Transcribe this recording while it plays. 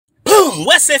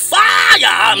Wesley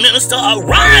Fire, minister of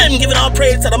rhyme, giving all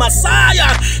praise to the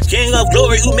Messiah, King of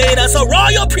glory, who made us a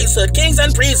royal priesthood, kings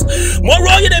and priests, more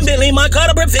royal than Billy, my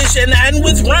God of provision. And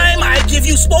with rhyme, I give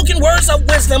you spoken words of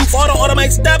wisdom. Father, order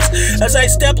my steps as I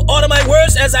step, order my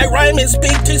words as I rhyme and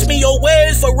speak. Teach me your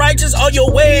ways, for righteous are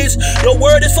your ways. Your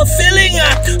word is fulfilling,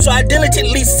 so I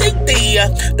diligently seek thee,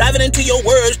 diving into your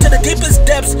words to the deepest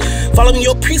depths, following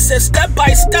your precepts step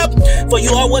by step. For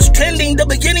you are what's trending, the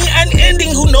beginning and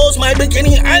ending, who knows my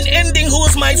beginning and ending, who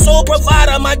is my sole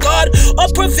provider, my God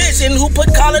of provision, who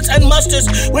put collards and mustards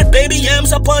with baby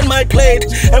yams upon my plate,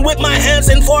 and with my hands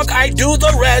and fork I do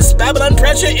the rest. Babylon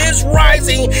pressure is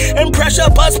rising and pressure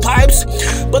bust pipes,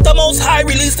 but the Most High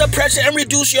release the pressure and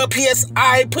reduce your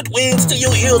PSI. Put wings to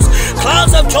your heels,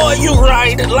 clouds of joy you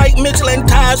ride like Michelin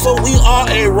tires, for we are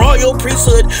a royal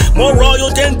priesthood, more royal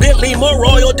than Bentley, more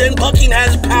royal than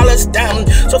Buckingham's palace. Damn.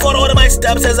 So for order my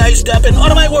steps as I step, and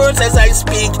order my words as I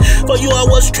speak, for you are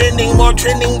what's trending, more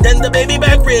trending than the baby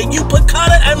back rib. You put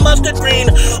collard and mustard green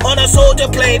on a soldier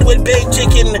plate with baked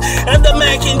chicken, and the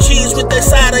mac and cheese with the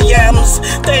side of yams.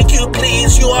 Thank you,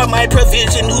 please, you are my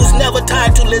provision, who's never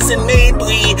tired to listen. Made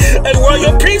we a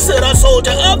royal priesthood, a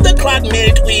soldier of the clock.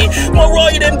 Made we more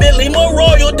royal than Bentley, more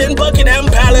royal than Buckingham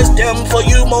Palace. Them for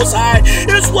you, Most High,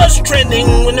 is what's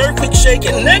trending. When earthquake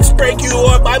shaking, next break, you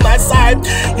are by my side.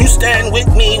 You stand with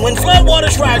me when flood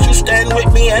waters rise. You stand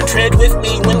with me and tread with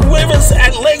me when rivers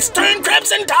and lakes turn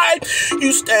crimson tide.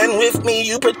 You stand with me,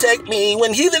 you protect me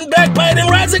when heathen backbite and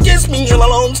rise against me. Him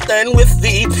alone stand with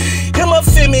thee. Him a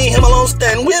me, him alone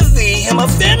stand with thee. Him a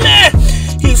me.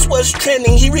 He's what's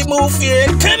trending, he removed fear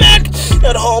and timid.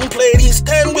 At home plate, he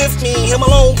stand with me, him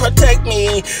alone protect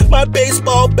me. My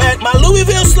baseball bat, my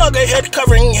Louisville Slugger head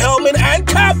covering, helmet and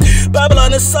cap.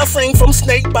 Babylon is suffering from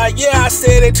snake bite, yeah, I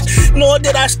said it. Nor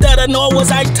did I stutter, nor was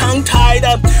I tongue-tied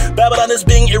up. Babylon is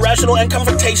being irrational and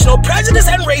confrontational, prejudice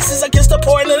and races against the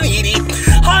poor and the needy.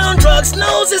 High on drugs,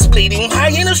 nose is bleeding,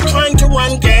 hyenas trying to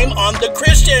run game on the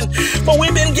Christian. But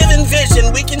we've been given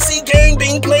vision, we can see game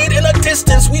being played in a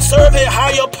distance. We serve a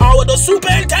higher power, the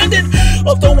superintendent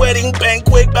of the wedding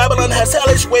banquet. Babylon has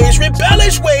hellish ways,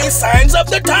 rebellious ways, signs of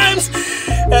the times.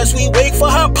 As we wait for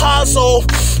her apostle,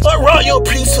 a royal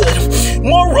priesthood,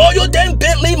 more royal than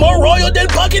Bentley, more royal than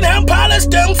Buckingham Palace.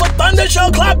 Them for thunder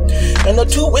shall clap, and the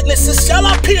two witnesses shall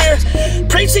appear,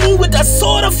 preaching with a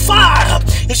sword of fire.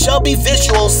 It shall be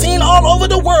visual, seen all over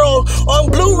the world, on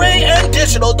Blu-ray and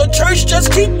digital. The church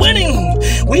just keep winning.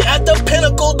 We at the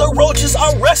pinnacle, the roaches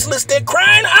are restless, they're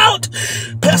crying out.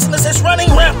 Pestilence is running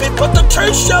rampant, but the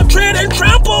church shall tread and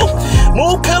trample.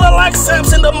 Move pillar like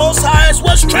Samson, the Most High is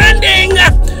what's trending.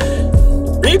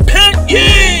 Repent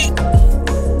ye.